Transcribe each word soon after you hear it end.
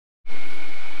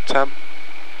10.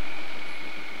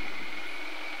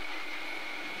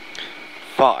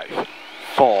 5,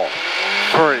 4,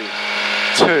 3,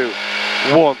 2,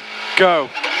 1, go.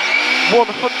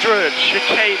 100,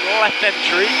 chicane left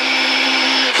entry,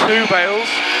 2 bails.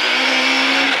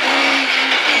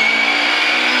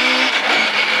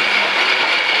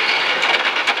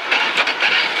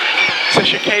 To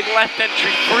chicane left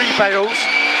entry, 3 bails.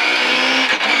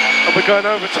 And we're going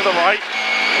over to the right.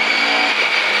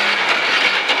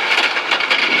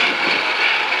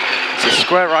 So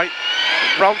square right,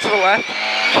 round to the left,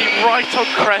 keep right on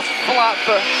crest, flat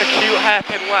for acute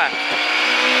hairpin left.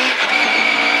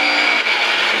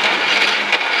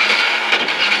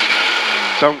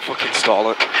 Don't fucking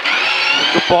stall it.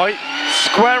 Good boy.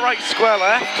 Square right, square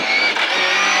left.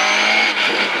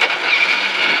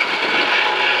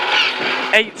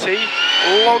 80,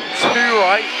 long 2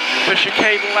 right for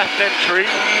chicane left entry.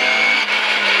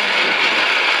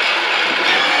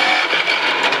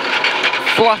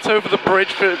 Flat over the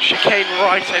bridge for chicane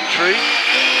right entry.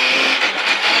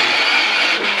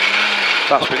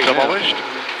 That's been demolished.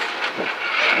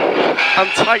 And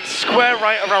tight square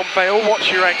right around bail,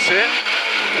 watch your exit.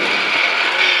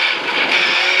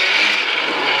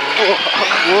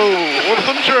 Whoa,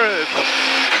 100.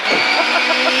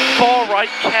 4 right,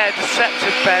 care,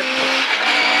 deceptive bend.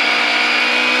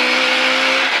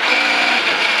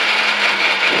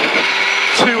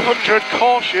 200,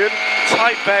 caution,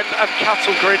 tight bend and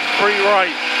cattle grid, 3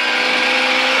 right.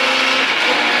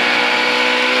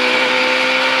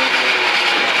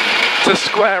 To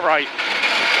square right.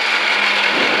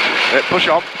 Push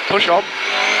on, push on.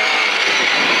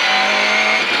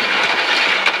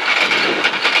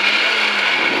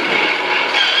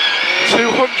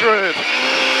 200.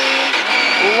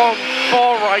 Long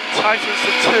 4 right, tightens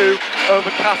to 2 over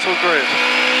cattle grid.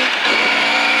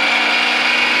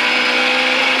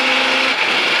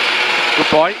 Good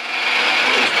boy.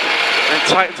 Then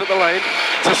tightens at the lane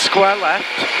to square left.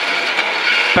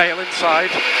 Bail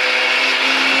inside.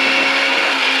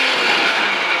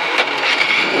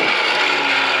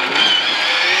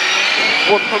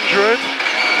 .100.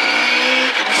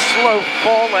 Slow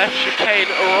 4 left, chicane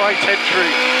right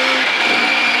entry.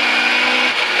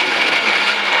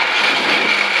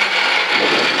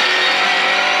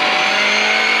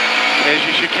 Here's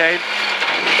your chicane.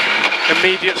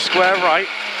 Immediate square right.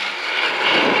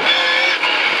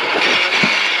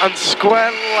 And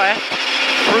square left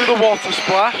through the water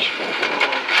splash.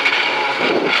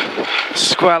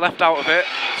 Square left out of it.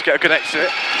 Let's get a good exit.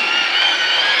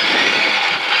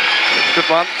 Good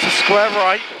man. To square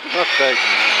right. Okay.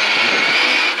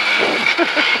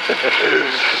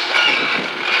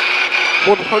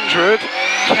 100.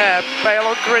 Care. Bail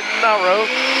on grid narrow.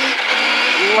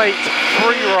 Late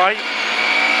 3 right.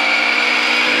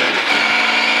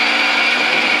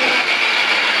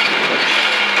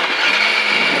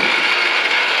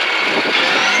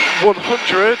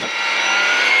 100, 2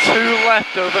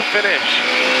 left over finish.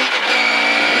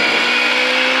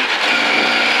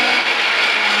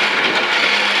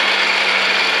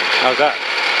 How's that?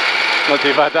 Not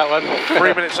too bad, that one.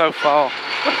 3 minutes so far.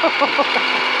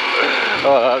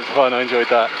 Oh, that was fun, I enjoyed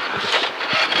that.